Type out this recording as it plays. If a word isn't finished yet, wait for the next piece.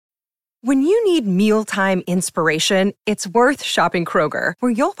When you need mealtime inspiration, it's worth shopping Kroger,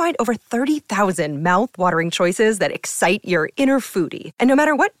 where you'll find over 30,000 mouth-watering choices that excite your inner foodie. And no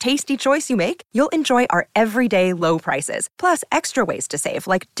matter what tasty choice you make, you'll enjoy our everyday low prices, plus extra ways to save,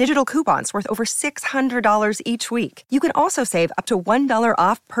 like digital coupons worth over $600 each week. You can also save up to $1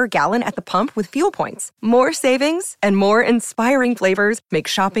 off per gallon at the pump with fuel points. More savings and more inspiring flavors make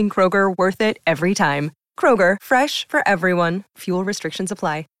shopping Kroger worth it every time. Kroger, fresh for everyone. Fuel restrictions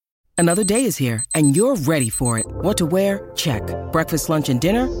apply. Another day is here, and you're ready for it. What to wear? Check. Breakfast, lunch, and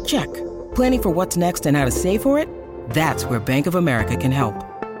dinner? Check. Planning for what's next and how to save for it? That's where Bank of America can help.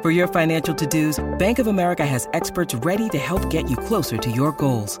 For your financial to-dos, Bank of America has experts ready to help get you closer to your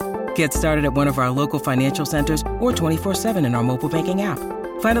goals. Get started at one of our local financial centers or 24/7 in our mobile banking app.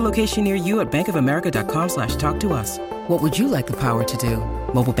 Find a location near you at bankofamerica.com/talktous. What would you like the power to do?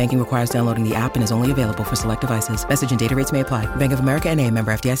 Mobile banking requires downloading the app and is only available for select devices. Message and data rates may apply. Bank of America N.A.,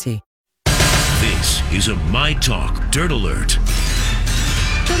 member FDIC. This is a My Talk Dirt Alert.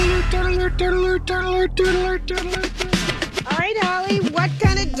 All right, Holly, what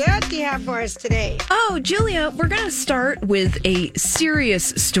kind of dirt do you have for us today? Oh, Julia, we're going to start with a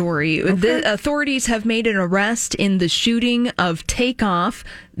serious story. Okay. The authorities have made an arrest in the shooting of Takeoff,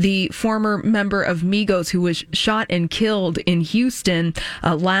 the former member of Migos who was shot and killed in Houston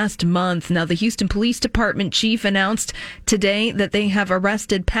last month. Now, the Houston Police Department chief announced today that they have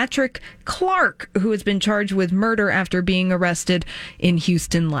arrested Patrick Clark, who has been charged with murder after being arrested in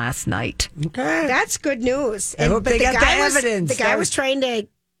Houston last night. Okay. That's good news. I hope they got the evidence. The guy was trying to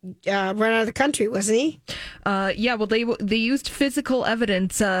run out of the country, wasn't he? Yeah, well, they used physical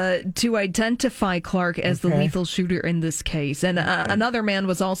evidence to identify Clark as the lethal shooter in this case. And another man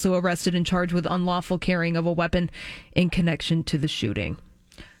was also arrested and charged with unlawful carrying of a weapon in connection to the shooting.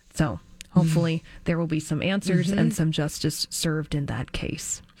 So hopefully there will be some answers and some justice served in that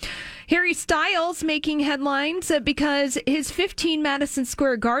case. Harry Styles making headlines because his 15 Madison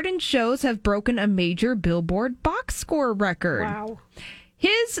Square Garden shows have broken a major Billboard box score record. Wow.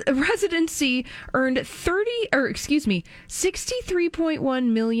 His residency earned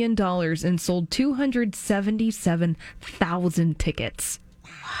 $63.1 million and sold 277,000 tickets.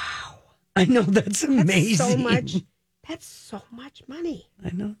 Wow. I know, that's amazing. That's so much money. I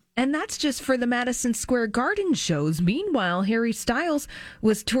know. And that's just for the Madison Square Garden shows. Meanwhile, Harry Styles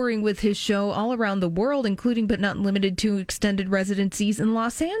was touring with his show all around the world, including but not limited to extended residencies in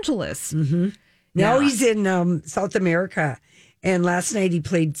Los Angeles. Mm-hmm. Now he's in South America. And last night he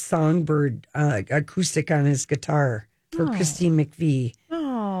played Songbird acoustic on his guitar for Christine McVie.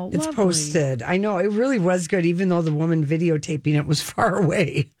 Oh, it's lovely. posted. I know, it really was good, even though the woman videotaping it was far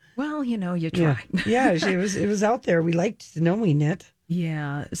away. Well, you try. Yeah, it was out there. We liked knowing it.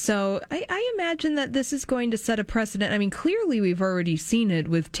 Yeah, so I imagine that this is going to set a precedent. I mean, clearly we've already seen it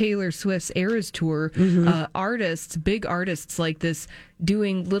with Taylor Swift's Eras Tour. Big artists like this,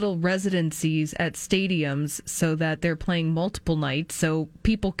 doing little residencies at stadiums so that they're playing multiple nights so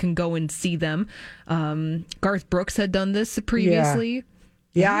people can go and see them. Garth Brooks had done this previously.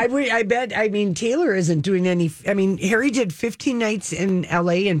 Yeah, I bet. I mean, Taylor isn't doing any. I mean, Harry did 15 nights in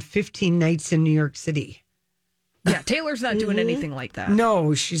L.A. and 15 nights in New York City. Yeah, Taylor's not doing anything like that.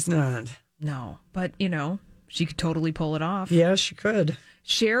 No, she's not. No, but, she could totally pull it off. Yeah, she could.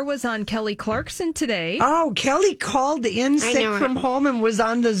 Cher was on Kelly Clarkson today. Oh, Kelly called in sick from home and was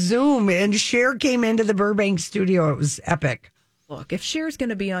on the Zoom, and Cher came into the Burbank studio. It was epic. Look, if Cher's going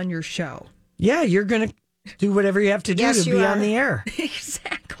to be on your show. Yeah, you're going to do whatever you have to do to be on the air.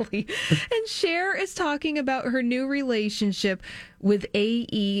 Exactly. And Cher is talking about her new relationship with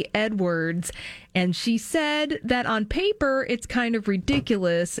A.E. Edwards. And she said that on paper, it's kind of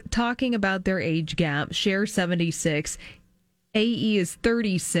ridiculous talking about their age gap. Cher, 76. A.E. is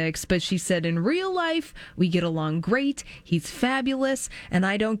 36, but she said in real life, we get along great. He's fabulous, and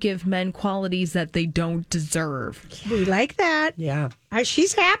I don't give men qualities that they don't deserve. We like that. Yeah.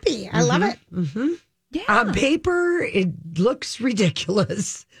 She's happy. I love it. Mm-hmm. Yeah. On paper, it looks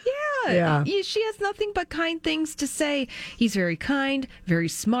ridiculous. Yeah. She has nothing but kind things to say. He's very kind, very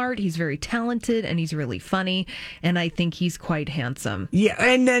smart. He's very talented, and he's really funny. And I think he's quite handsome. Yeah.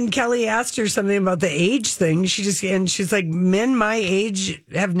 And then Kelly asked her something about the age thing. She's like, men my age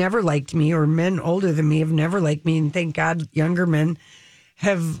have never liked me, or men older than me have never liked me. And thank God younger men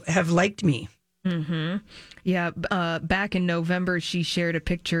have liked me. Mm-hmm. Yeah, back in November, she shared a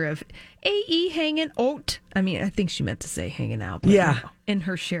picture of A.E. hanging out. I mean, I think she meant to say hanging out. But in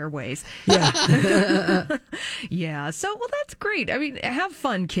her Cher ways. Yeah. Yeah. So, well, that's great. I mean, have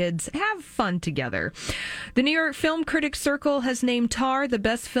fun, kids. Have fun together. The New York Film Critics Circle has named Tar the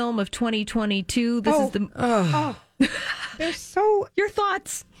best film of 2022. This is the They're so Your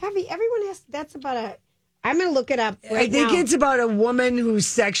thoughts? heavy. Everyone has. That's about a. I'm going to look it up. Right I think now. it's about a woman who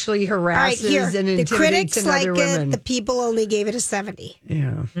sexually harasses and the intimidates critics another like woman. it. The people only gave it a 70.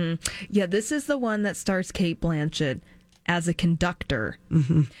 Yeah. Yeah, this is the one that stars Kate Blanchett as a conductor.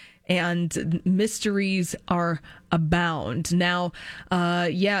 And mysteries are abound. Now,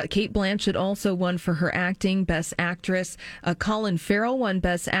 Kate Blanchett also won for her acting, Best Actress. Colin Farrell won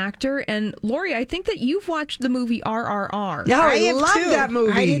Best Actor. And Lori, I think that you've watched the movie RRR. Yeah, I I have love too. that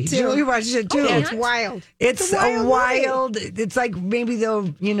movie. I did too. Julie watched it too. Yeah, it's wild. It's a wild. It's like maybe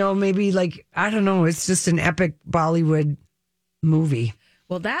they'll, maybe like, I don't know. It's just an epic Bollywood movie.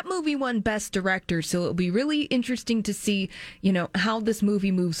 Well, that movie won Best Director, so it'll be really interesting to see, how this movie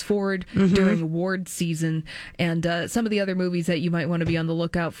moves forward during award season. And some of the other movies that you might want to be on the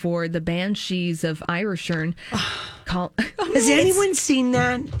lookout for, The Banshees of Inisherin. Has anyone seen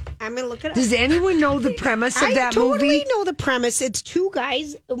that? I'm going to look it up. Does anyone know the premise of that I totally movie? know the premise. It's two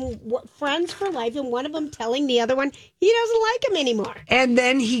guys, friends for life, and one of them telling the other one he doesn't like him anymore. And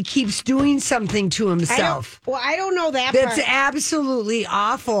then he keeps doing something to himself. I don't know that That's part. absolutely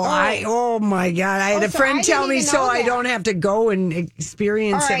awful. Oh my God. I had a so friend I tell didn't me even so know I that. don't have to go and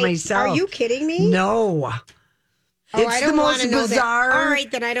experience All it right, myself. Are you kidding me? No. Oh, It's I the don't most wanna know bizarre. That. All right,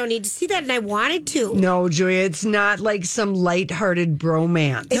 then I don't need to see that, and I wanted to. No, Julia, it's not like some lighthearted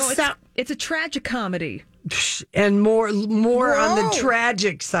bromance. It's a tragic comedy. And more on the Whoa.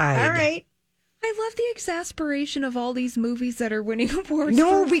 tragic side. All right. I love the exasperation of all these movies that are winning awards.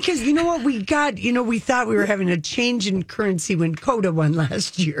 No, because you know what we got? We thought we were having a change in currency when Coda won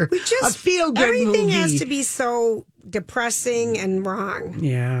last year. A feel-good everything movie. has to be so depressing and wrong.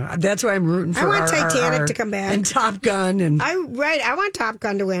 Yeah, that's why I'm rooting for I want Titanic RRR to come back. and Top Gun and I want Top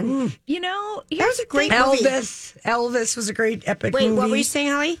Gun to win. That was a great movie. Elvis. Elvis was a great epic Wait, movie. what were you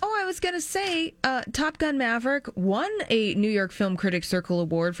saying, Holly? Oh, I was going to say Top Gun Maverick won a New York Film Critics Circle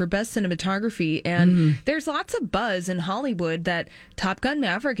Award for Best Cinematography. And there's lots of buzz in Hollywood that Top Gun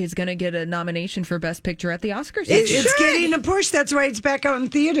Maverick is going to get a nomination for Best Picture at the Oscars. It's getting a push. That's why it's back out in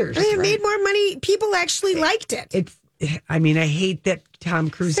theaters. It made more money. People actually liked it. I hate that Tom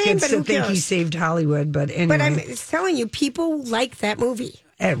Cruise gets But to who think he cares? saved Hollywood, but anyway. But I'm telling you, people like that movie.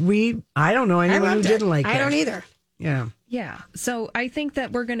 I don't know anyone who loved didn't it. like it. I don't either. Yeah. Yeah, so I think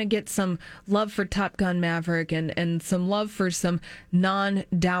that we're going to get some love for Top Gun Maverick and some love for some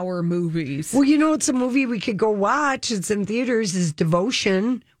non-dour movies. Well, it's a movie we could go watch. It's in theaters. Is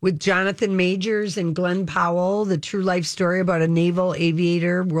Devotion with Jonathan Majors and Glenn Powell, the true life story about a naval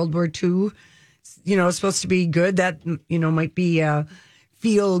aviator, World War II. It's supposed to be good. That, might be a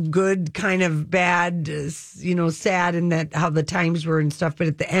feel good kind of bad, sad in that how the times were and stuff. But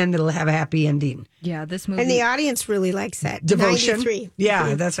at the end, it'll have a happy ending. Yeah, this movie. And the audience really likes that. Devotion. 93.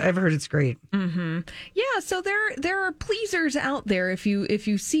 Yeah, I've heard it's great. Yeah, so there are pleasers out there if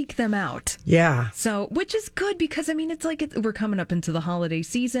you seek them out. Yeah. So, which is good because it's like we're coming up into the holiday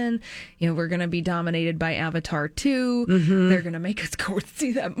season. We're going to be dominated by Avatar 2. They're going to make us go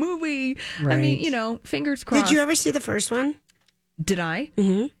see that movie. Right. Fingers crossed. Did you ever see the first one? Did I?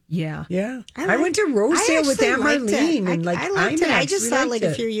 Mm-hmm. Yeah. Yeah. I went to Rosedale with Aunt Marlene and I liked it. I just saw it like a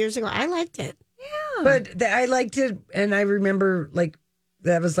a few years ago. I liked it. Yeah. But I liked it, and I remember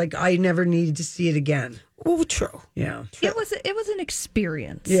that was I never needed to see it again. Oh, true. Yeah. It was an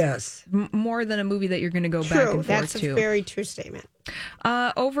experience. Yes. More than a movie that you're going to go back True. and forth That's to. a very true statement.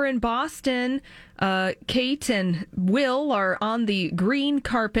 Over in Boston, Kate and Will are on the green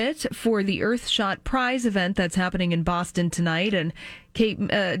carpet for the Earthshot Prize event that's happening in Boston tonight, and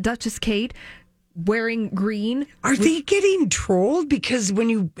Duchess Kate wearing green. Are they getting trolled? Because when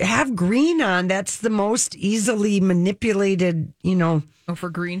you have green on, that's the most easily manipulated, Oh, for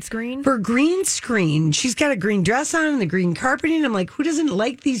green screen? For green screen. She's got a green dress on and the green carpeting. I'm like, who doesn't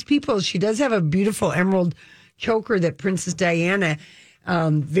like these people? She does have a beautiful emerald choker that Princess Diana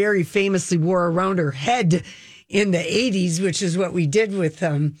very famously wore around her head in the 80s, which is what we did with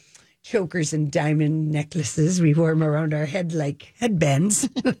chokers and diamond necklaces. We wore them around our head like headbands.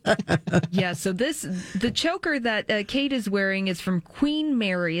 Yeah, so the choker that Kate is wearing is from Queen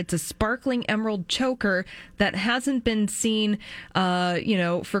Mary. It's a sparkling emerald choker that hasn't been seen,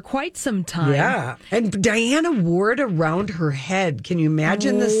 for quite some time. Yeah, and Diana wore it around her head. Can you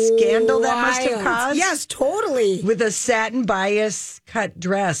imagine the scandal that must have caused? Yes, totally. With a satin bias cut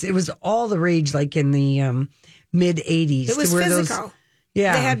dress. It was all the rage, like in the mid 80s. It was to wear physical.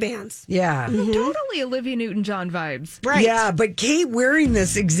 Yeah. The headbands. Yeah. Totally Olivia Newton-John vibes. Right. Yeah, but Kate wearing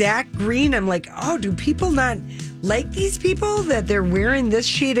this exact green, I'm like, oh, do people not like these people that they're wearing this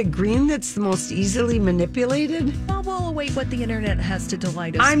shade of green that's the most easily manipulated? Well, we'll await what the internet has to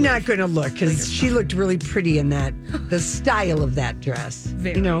delight us I'm with. not going to look because she looked really pretty in that, the style of that dress.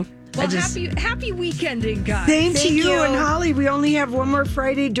 Very. You know? Well, happy weekending, guys. Same to Thank you you. and Holly. We only have one more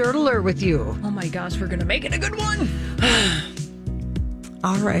Friday Dirt Alert with you. Oh my gosh, we're going to make it a good one.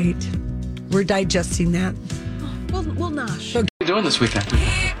 All right. We're digesting that. We'll nosh. What are you doing this weekend?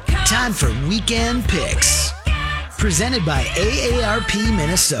 Time for Weekend Picks. Presented by AARP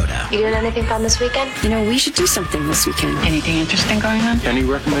Minnesota. You doing anything fun this weekend? You know, we should do something this weekend. Anything interesting going on? Any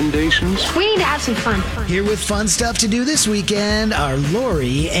recommendations? We need to have some fun. Here with fun stuff to do this weekend are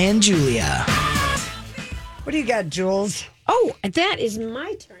Lori and Julia. What do you got, Jules? Oh, that is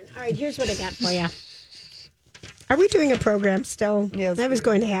my turn. All right, here's what I got for you. Are we doing a program still? Yes. I was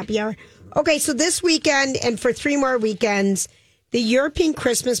going to happy hour. Okay, so this weekend and for 3 more weekends, the European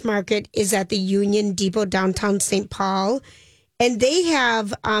Christmas market is at the Union Depot downtown St. Paul. And they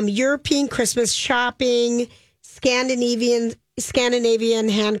have European Christmas shopping, Scandinavian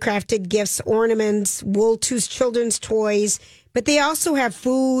handcrafted gifts, ornaments, Wooltooth children's toys. But they also have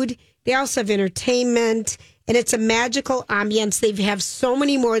food. They also have entertainment. And it's a magical ambience. They have so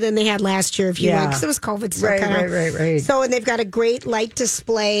many more than they had last year, if you went, because it was COVID. So Right. So, and they've got a great light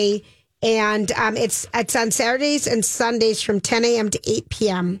display. And it's on Saturdays and Sundays from 10 a.m. to 8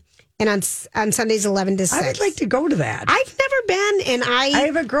 p.m. And on Sundays, 11 to 6. I would like to go to that. I've never been, and I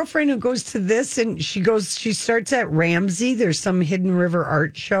have a girlfriend who goes to this, and she starts at Ramsey. There's some Hidden River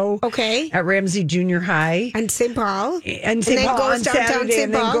art show. Okay. At Ramsey Junior High. And St. Paul. And St. then Paul goes on downtown Saturday, St.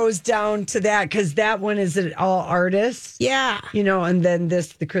 and then Paul. goes down to that, because that one is all artists. Yeah. You know, and then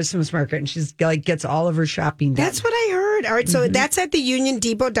the Christmas market, and she's like gets all of her shopping done. That's what I heard. All right, so that's at the Union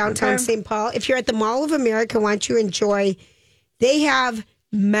Depot downtown St. Paul. If you're at the Mall of America, why don't you enjoy? They have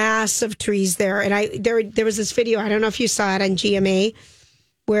massive trees there, and there was this video. I don't know if you saw it on GMA,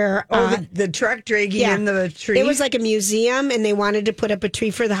 where the truck dragging in the tree. It was like a museum, and they wanted to put up a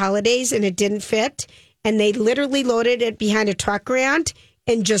tree for the holidays, and it didn't fit, and they literally loaded it behind a truck ramp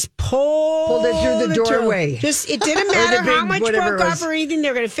and just pulled it through the doorway. It didn't matter how much whatever broke it off was. or anything.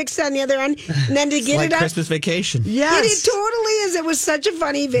 They're going to fix it on the other end, and then to get like it up. Christmas Vacation. Yes. It totally is. It was such a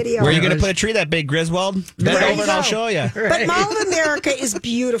funny video. Where are you going to put a tree that big, Griswold? Bend There over you and I'll go. show you. But Mall of America is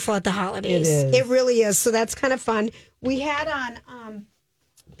beautiful at the holidays. It is. It really is. So that's kind of fun. We had on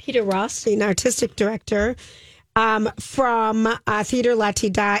Peter Rothstein, artistic director from Theater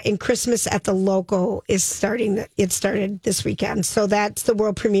Latida, and Christmas at the Loco is starting. It started this weekend. So that's the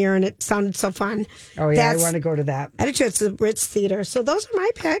world premiere, and it sounded so fun. Oh, yeah, I want to go to that. I do too. It's the Ritz Theater. So those are my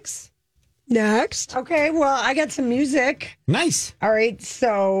picks. Next. Okay, well, I got some music. Nice. All right,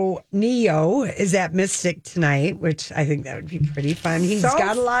 so Neo is at Mystic tonight, which I think that would be pretty fun. He's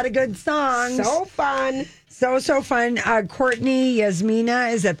got a lot of good songs. So fun. So fun. Courtney Yasmina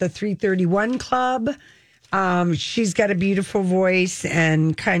is at the 331 Club. She's got a beautiful voice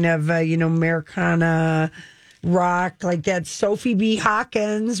and kind of, Americana rock like that. Sophie B.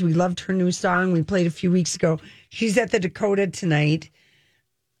 Hawkins. We loved her new song. We played a few weeks ago. She's at the Dakota tonight.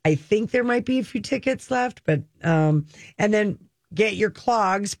 I think there might be a few tickets left, but and then Get Your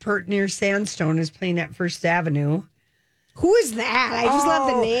Clogs. Pert Near Sandstone is playing at First Avenue. Who is that? I just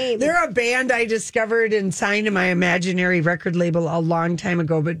love the name. They're a band I discovered and signed to my imaginary record label a long time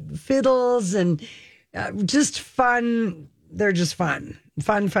ago. But fiddles and just fun. They're just fun.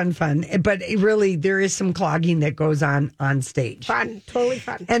 Fun. But really, there is some clogging that goes on stage. Fun. Totally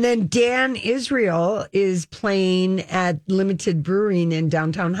fun. And then Dan Israel is playing at Limited Brewing in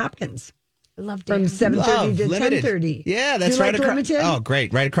downtown Hopkins. I love From Dan. 7:30 to Limited. 10:30. Yeah, that's Do you right like across. Limited? Oh,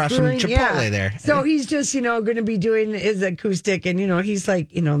 great. Right across from Brewing, Chipotle there. So he's just, going to be doing his acoustic, and, he's like,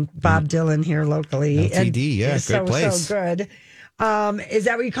 Bob Dylan here locally. LTD, yeah, so, great place. So good. Is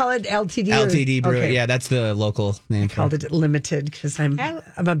that what you call it? LTD? LTD Brewery. Okay. Yeah, that's the local name for Called it Limited because I'm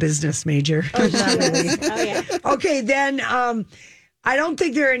a business major. Oh, yeah. Okay, then I don't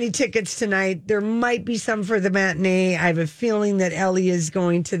think there are any tickets tonight. There might be some for the matinee. I have a feeling that Ellie is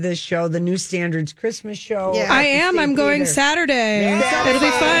going to this show, the New Standards Christmas show. Yeah. I am. I'm going Saturday. Yeah. It'll be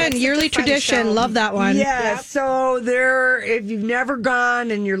fun. It's Yearly such a fun tradition. show. Love that one. Yeah, so if you've never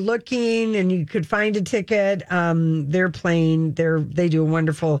gone and you're looking and you could find a ticket, they're playing. They do a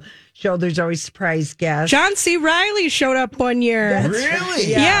wonderful show. There's always surprise guests. John C. Reilly showed up one year.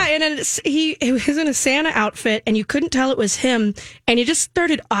 Really? Yeah, and he was in a Santa outfit, and you couldn't tell it was him. And he just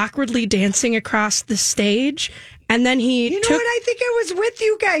started awkwardly dancing across the stage. And then he You know took. what? I think I was with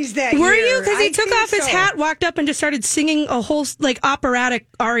you guys that Were year. you? Because he I took think off his so. hat, walked up, and just started singing a whole operatic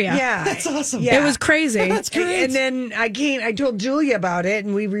aria. Yeah, That's awesome. Yeah. It was crazy. That's great. And then I told Julia about it,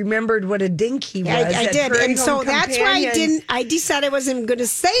 and we remembered what a dink he was. I at did, Prairie and so Home that's why Companion. I decided I wasn't going to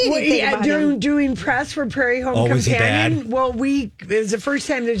say anything Well, about him. doing press for Prairie Home Oh, was he Companion. bad? Well, it was the first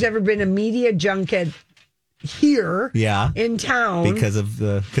time there's ever been a media junket here Yeah. in town Because of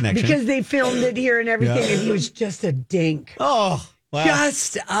the connection. because they filmed it here and everything, Yeah. and he was just a dink. oh, wow.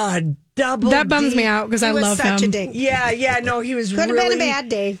 Just a double. That bums me dink. out because I He was love such him. a dink. Yeah, no, he was Could have really been a bad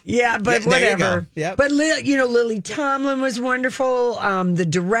day. Yeah, but Yeah, there you whatever. go. Yep. But Lily Tomlin was wonderful. The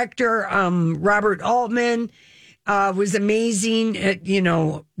director, Robert Altman, was amazing.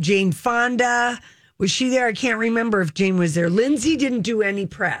 Jane Fonda, was she there? I can't remember if Jane was there. Lindsay didn't do any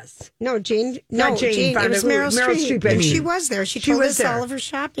press. No, Jane. Not No, Jane Jane. It Fonda, was Meryl Streep. And I she mean. was there. She She told was us there. all of her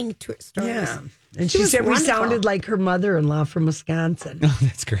shopping stories. Yeah. And She she was said we wonderful. sounded like her mother-in-law from Wisconsin. Oh,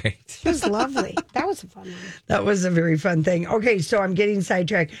 that's great. She was lovely. That was a fun one. That was a very fun thing. Okay, so I'm getting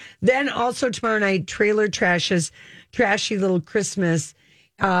sidetracked. Then also tomorrow night, Trailer Trash's Trashy Little Christmas.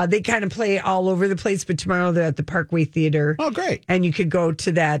 They kind of play all over the place, but tomorrow they're at the Parkway Theater. Oh, great. And you could go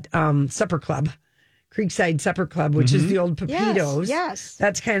to that supper club, Creekside Supper Club, which is the old Pepitos. Yes.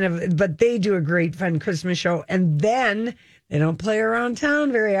 That's kind of, but they do a great, fun Christmas show. And then they don't play around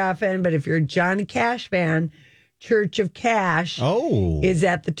town very often, but if you're a Johnny Cash fan, Church of Cash is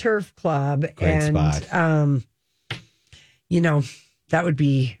at the Turf Club. Great spot. That would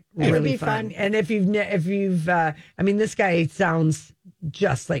be really would be fun. fun. And if you've, this guy sounds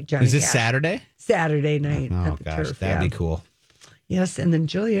just like Johnny Is this Cash. Saturday? Saturday night Oh, at the gosh. Turf. That'd yeah. be cool. Yes, and then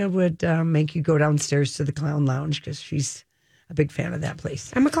Julia would make you go downstairs to the Clown Lounge because she's a big fan of that place.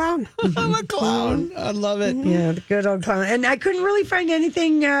 I'm a clown. I'm a clown. I love it. Yeah, the good old clown. And I couldn't really find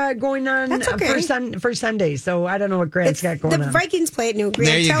anything going on That's okay. for Sunday, so I don't know what Grant's got going the on. Vikings play at New Grant.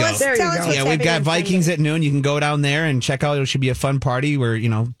 There you tell go. Us, There you tell go. us what's Yeah, we've happening got on Vikings Sunday. at noon. You can go down there and check out. It should be a fun party. We're,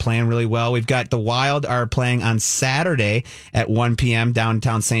 playing really well. We've got the Wild are playing on Saturday at 1 p.m.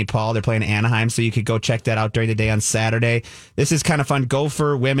 downtown St. Paul. They're playing Anaheim, so you could go check that out during the day on Saturday. This is kind of fun.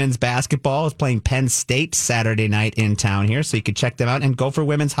 Gopher women's basketball is playing Penn State Saturday night in town here, so you could check them out. And Gopher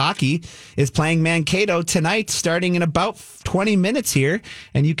women's hockey is playing Mankato tonight, starting in about 20 minutes here,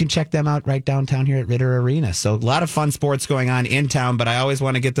 and you can check them out right downtown here at Ritter Arena. So a lot of fun sports going on in town, but I always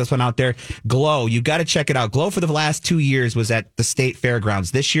want to get this one out there. Glow, you got to check it out. Glow for the last 2 years was at the State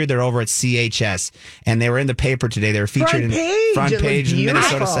Fairgrounds. This year they're over at CHS, and they were in the paper today. They were featured in the front It page looked in the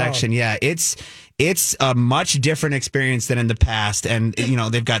Minnesota beautiful. section. Yeah, it's a much different experience than in the past. And,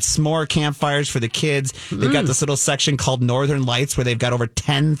 they've got s'more campfires for the kids. They've got this little section called Northern Lights where they've got over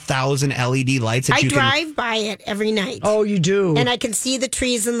 10,000 LED lights that I you can... drive by it every night. Oh, you do? And I can see the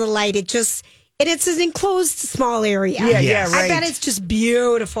trees and the light. It's an enclosed small area. Yeah, right. I bet it's just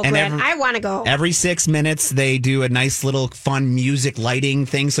beautiful, And Grant. every- I want to go. Every 6 minutes, they do a nice little fun music lighting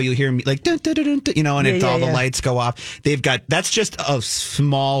thing. So you'll hear like, dun, dun, dun, dun, dun, and all the lights go off. That's just a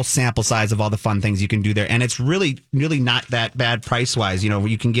small sample size of all the fun things you can do there. And it's really, really not that bad price wise.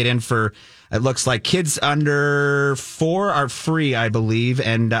 You can get in for, it looks like kids under 4 are free, I believe.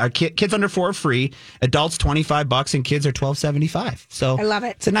 And kids under 4 are free. Adults, $25 and kids are $12.75. So I love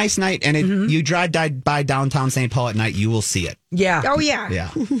it. It's a nice night. And if you drive by downtown St. Paul at night, you will see it. Yeah. Oh, yeah. Yeah.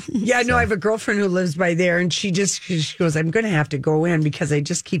 Yeah, no, I have a girlfriend who lives by there, and she goes, I'm going to have to go in because I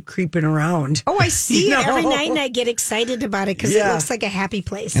just keep creeping around. Oh, I see You it every know? night, and I get excited about it because it looks like a happy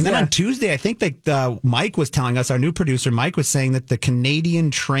place. And then on Tuesday, I think that Mike was telling us, our new producer, Mike was saying that the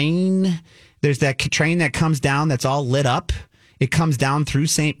Canadian train, there's that train that comes down that's all lit up. It comes down through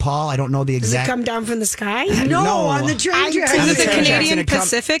St. Paul. I don't know the Does it exact. come down from the sky? No, on the train tracks. Is it the train tracks, Canadian and it come-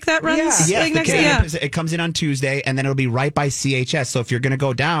 Pacific that runs? Yeah. Yes, like the next Canadian yeah. Pacific. It comes in on Tuesday, and then it'll be right by CHS. So if you're going to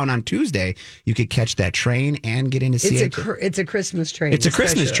go down on Tuesday, you could catch that train and get into CHS. It's a Christmas train. It's a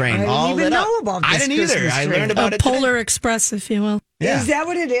Christmas especially. train. I all didn't even lit up. know about this I didn't either. Christmas I train. learned about A it today. Polar Express, if you will. Yeah. Is that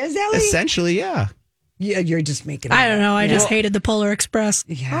what it is, Ellie? Essentially, yeah. Yeah, you're just making it I don't up. know. I just hated the Polar Express.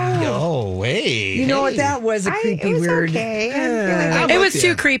 Oh, wait. You know what? That was a creepy, it was weird. okay. I feel like It was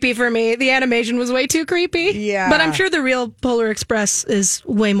too creepy for me. The animation was way too creepy. Yeah. But I'm sure the real Polar Express is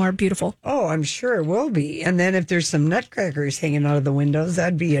way more beautiful. Oh, I'm sure it will be. And then if there's some nutcrackers hanging out of the windows,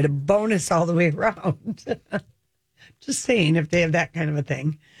 that'd be a bonus all the way around. Just saying, if they have that kind of a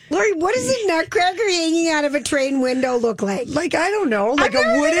thing. Lori, what does a nutcracker hanging out of a train window look like? Like, I don't know, like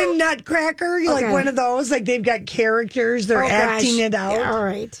a wooden nutcracker, like Okay. one of those. Like they've got characters, they're acting it out. Yeah, all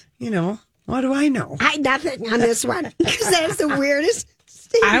right. What do I know? Nothing on this one because that's the weirdest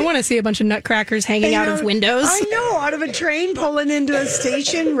thing. I want to see a bunch of nutcrackers hanging out of windows. I know, out of a train pulling into a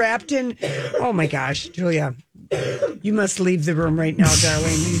station wrapped in. Oh my gosh, Julia. You must leave the room right now,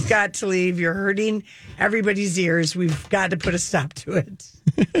 darling. You've got to leave. You're hurting everybody's ears. We've got to put a stop to it.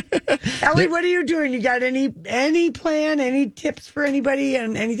 Ellie, what are you doing? You got any plan, any tips for anybody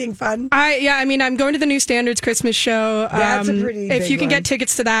and anything fun? I'm going to the New Standards Christmas show. That's a pretty If big you can one. get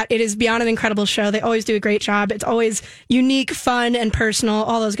tickets to that, it is beyond an incredible show. They always do a great job. It's always unique, fun, and personal.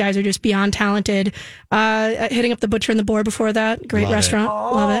 All those guys are just beyond talented. Hitting up the Butcher and the Boar before that. Great Love it. restaurant.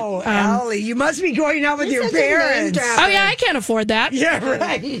 Love it. Oh, Ellie, you must be going out with your such a name parents. dropper. Oh, yeah, I can't afford that. Yeah,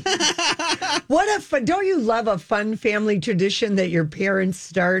 right. What a fun! Don't you love a fun family tradition that your parents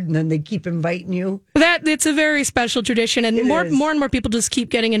start and then they keep inviting you? It's a very special tradition, and more and more people just keep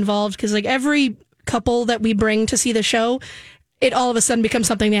getting involved because like every couple that we bring to see the show, it all of a sudden becomes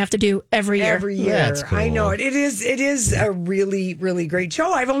something they have to do every year. Every year, That's cool. I know it. It is a really, really great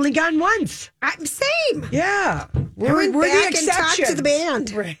show. I've only gone once. Same. Yeah, I went we're back the and talked to exception. the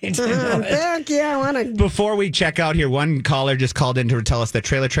band. Right. I know it. Back, yeah, I want to. Before we check out here, one caller just called in to tell us that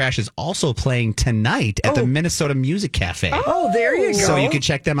Trailer Trash is also playing tonight at the Minnesota Music Cafe. Oh, there you go. So you can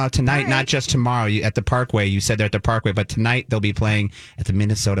check them out tonight, not just tomorrow at the Parkway. You said they're at the Parkway, but tonight they'll be playing at the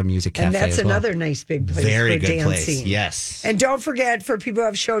Minnesota Music Cafe. And that's as well. another nice big place Very for good dancing. place. Yes. And don't forget, for people who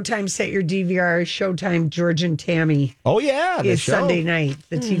have Showtime, set your DVR. Showtime, George and Tammy Oh yeah, the is show. Sunday night,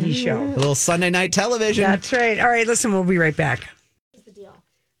 the TV show. A little Sunday night television. That's right. All right, listen, we'll be right back.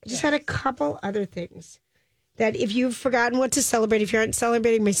 I just had a couple other things that if you've forgotten what to celebrate, if you aren't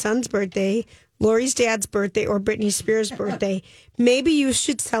celebrating my son's birthday, Lori's dad's birthday, or Britney Spears' birthday, maybe you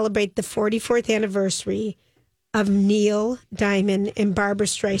should celebrate the 44th anniversary of Neil Diamond and Barbara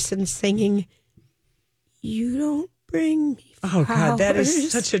Streisand singing "You Don't Bring Me Oh, God, that is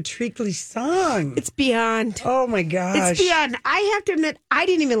Flowers." such a treacly song. It's beyond. Oh, my gosh. It's beyond. I have to admit, I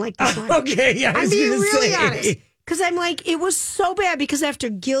didn't even like this one. Okay, yeah, I I'm was being gonna really say. honest. Because I'm like, it was so bad because after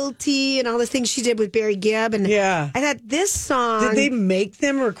Guilty and all the things she did with Barry Gibb, and Yeah. I thought this song. Did they make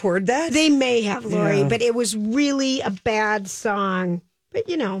them record that? They may have, Lori, Yeah. but it was really a bad song. But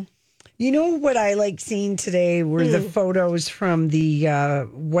you know. You know what I like seeing today were the photos from the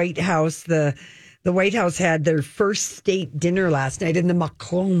White House. The White House had their first state dinner last night, and the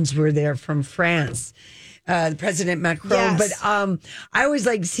Macrons were there from France. President Macron. Yes. But I always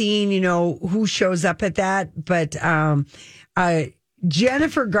like seeing, who shows up at that. But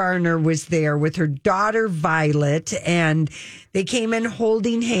Jennifer Garner was there with her daughter Violet, and they came in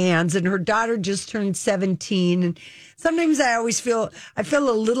holding hands, and her daughter just turned 17. And sometimes I feel a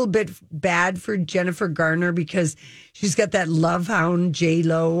little bit bad for Jennifer Garner because she's got that love hound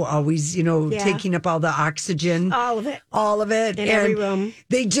J-Lo always, taking up all the oxygen. All of it. All of it. In every room.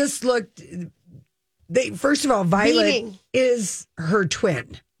 They just looked... First of all, Violet Beating. is her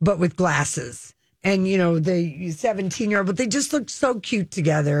twin, but with glasses. And, the 17-year-old, but they just looked so cute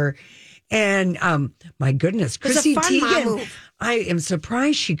together. And my goodness, It was a Chrissy fun mom Teigen, move. I am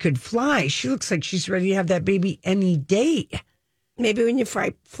surprised she could fly. She looks like she's ready to have that baby any day. Maybe when you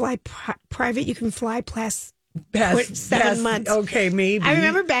fly private, you can fly past 7 months. Okay, maybe. I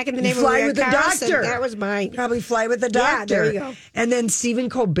remember back in the day You when we fly were with at the Carlson, doctor. that was mine. Probably fly with the Yeah, doctor. there you go. And then Stephen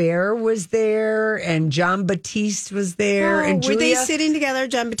Colbert was there, and John Batiste was there, and were they Julia. sitting together,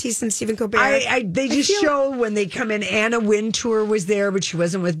 John Batiste and Stephen Colbert? They just show when they come in. Anna Wintour was there, but she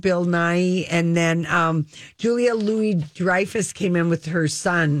wasn't with Bill Nye. And then Julia Louis-Dreyfus came in with her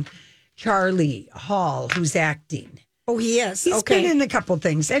son, Charlie Hall, who's acting. Oh, he is. He's okay. been in a couple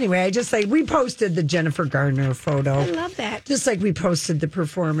things. Anyway, we posted the Jennifer Garner photo. I love that. Just like we posted the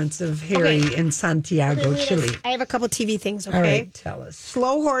performance of Harry in Santiago, Chile. I have a couple TV things, okay? All right, tell us.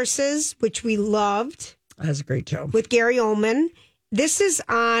 Slow Horses, which we loved. That's a great show. With Gary Oldman. This is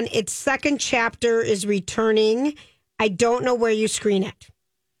on, its second chapter is returning. I don't know where you screen it,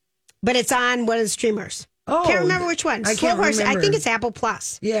 but it's on one of the streamers. Oh, can't remember which one. I Slow can't Horses. remember. I think it's Apple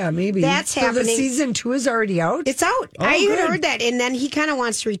Plus. Yeah, maybe. That's so happening. The season 2 is already out? It's out. Oh, I even good. heard that. And then he kind of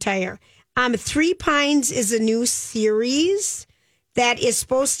wants to retire. Three Pines is a new series that is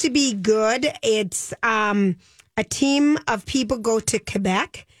supposed to be good. It's a team of people go to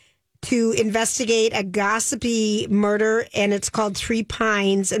Quebec to investigate a gossipy murder, and it's called Three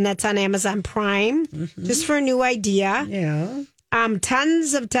Pines, and that's on Amazon Prime. Just for a new idea. Yeah.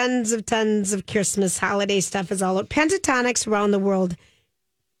 Tons of Christmas holiday stuff is all over. Pentatonics around the world.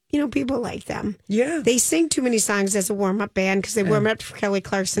 People like them. Yeah. They sing too many songs as a warm-up band because they warm up for Kelly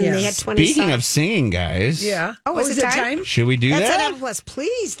Clarkson. Yes. They had 20 Speaking songs. of singing, guys. Yeah. Oh, is it time? Should we do That's that? at Apple Plus.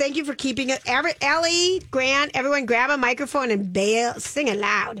 Please, thank you for keeping it. Ellie, Grant, everyone grab a microphone and bail. Sing it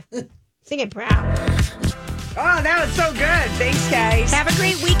loud. Sing it proud. Oh, that was so good. Thanks, guys. Have a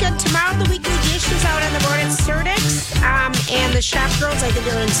great weekend. Tomorrow, the weekly dish is out on the board at Surdix. And the Shop Girls, I think,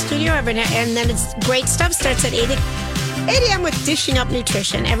 are in studio. And then it's great stuff. Starts at 8 a.m. with Dishing Up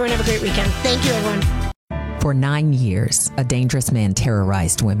Nutrition. Everyone have a great weekend. Thank you, everyone. For 9 years, a dangerous man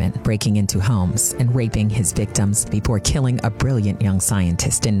terrorized women, breaking into homes and raping his victims before killing a brilliant young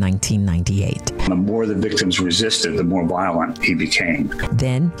scientist in 1998. The more the victims resisted, the more violent he became.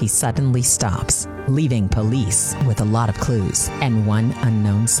 Then he suddenly stops, leaving police with a lot of clues and one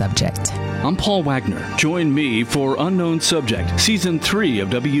unknown subject. I'm Paul Wagner. Join me for Unknown Subject, Season 3 of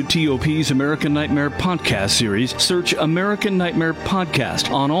WTOP's American Nightmare podcast series. Search American Nightmare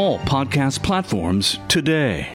Podcast on all podcast platforms today.